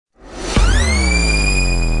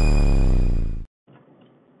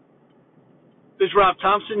is Rob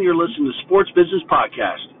Thompson. You're listening to Sports Business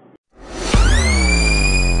Podcast.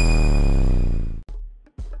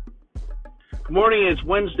 Good morning. It's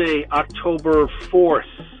Wednesday, October 4th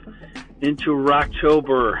into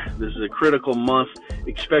Rocktober. This is a critical month,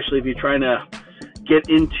 especially if you're trying to get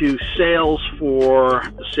into sales for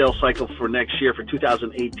the sales cycle for next year, for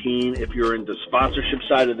 2018. If you're in the sponsorship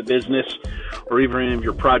side of the business or even if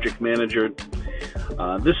you're project manager,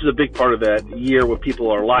 this is a big part of that year where people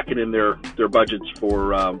are locking in their budgets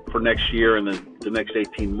for next year and the next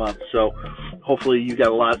 18 months. So hopefully you got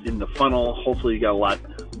a lot in the funnel. Hopefully you got a lot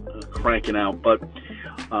cranking out. But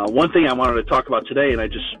one thing I wanted to talk about today, and I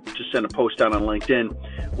just sent a post out on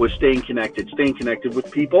LinkedIn, was staying connected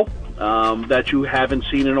with people that you haven't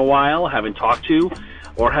seen in a while, haven't talked to,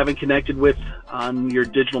 or haven't connected with on your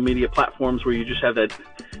digital media platforms, where you just have that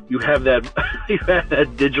you have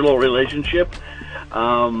that digital relationship.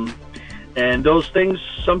 And those things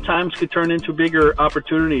sometimes could turn into bigger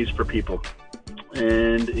opportunities for people.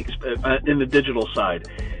 And in the digital side,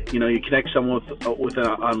 you connect someone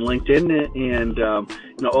on LinkedIn,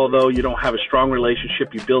 and although you don't have a strong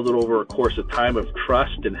relationship, you build it over a course of time of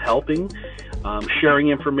trust and helping, sharing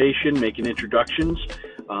information, making introductions,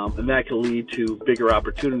 and that can lead to bigger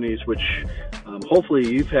opportunities, which hopefully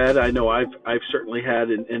you've had. I know I've certainly had,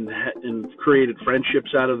 and created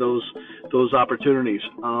friendships out of those opportunities.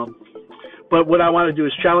 But what I want to do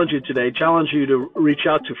is challenge you to reach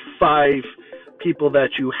out to 5 people that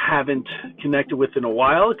you haven't connected with in a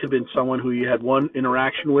while. It could have been someone who you had one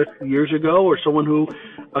interaction with years ago, or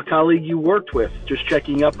a colleague you worked with, just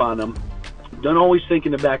checking up on them. Don't always think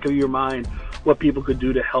in the back of your mind what people could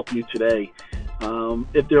do to help you today.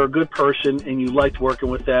 If they're a good person and you liked working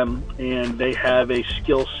with them, and they have a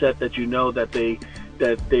skill set that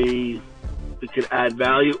they could add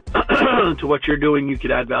value to what you're doing, you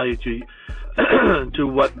could add value to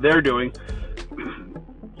what they're doing,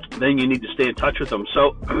 then you need to stay in touch with them.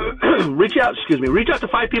 So reach out to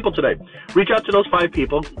 5 people today. Reach out to those 5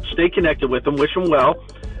 people, stay connected with them, wish them well.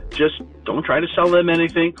 Just don't try to sell them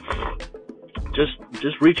anything.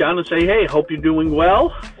 Just reach out and say, hey, hope you're doing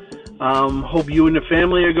well. Hope you and the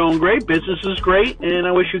family are going great. Business is great, and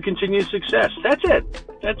I wish you continued success. That's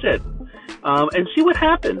it. And see what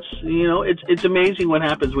happens. It's amazing what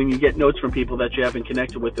happens when you get notes from people that you haven't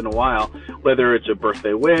connected with in a while, whether it's a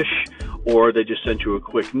birthday wish or they just sent you a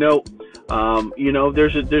quick note.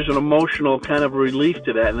 There's an emotional kind of relief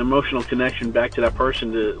to that, an emotional connection back to that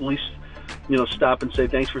person to at least, stop and say,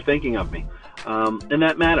 thanks for thinking of me. And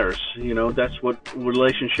that matters. That's what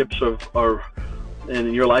relationships are,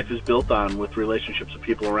 and your life is built on, with relationships with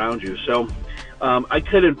people around you. So I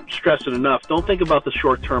couldn't stress it enough. Don't think about the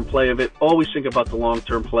short-term play of it. Always think about the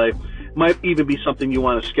long-term play. It might even be something you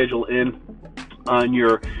want to schedule in on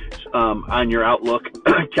your Outlook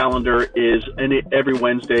calendar, and every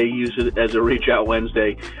Wednesday, use it as a reach out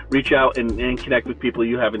Wednesday. Reach out and connect with people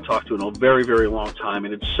you haven't talked to in a very, very long time.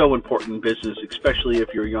 And it's so important in business, especially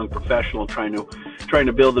if you're a young professional trying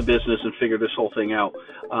to build a business and figure this whole thing out.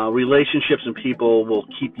 Relationships and people will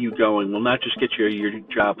keep you going. Will not just get you your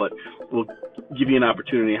job, but will give you an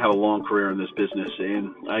opportunity to have a long career in this business.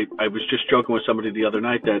 And I was just joking with somebody the other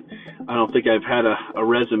night that I don't think I've had a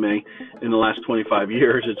resume in the last 25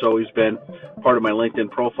 years. It's always been part of my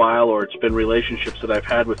LinkedIn profile, or it's been relationships that I've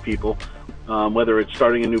had with people, whether it's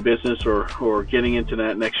starting a new business or getting into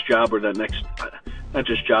that next job, or that next, not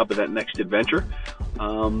just job, but that next adventure.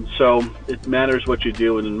 So it matters what you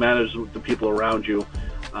do, and it matters with the people around you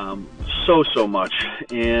so much.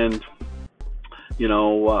 And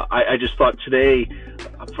I just thought today,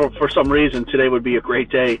 for some reason, today would be a great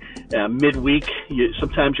day. Midweek,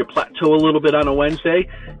 sometimes you plateau a little bit on a Wednesday.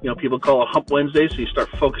 People call it Hump Wednesday, so you start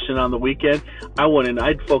focusing on the weekend.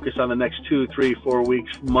 I'd focus on the next 2, 3, 4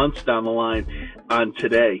 weeks, months down the line on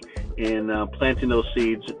today, and planting those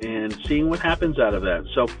seeds and seeing what happens out of that.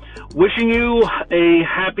 So wishing you a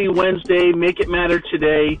happy Wednesday. Make it matter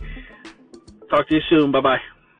today. Talk to you soon. Bye-bye.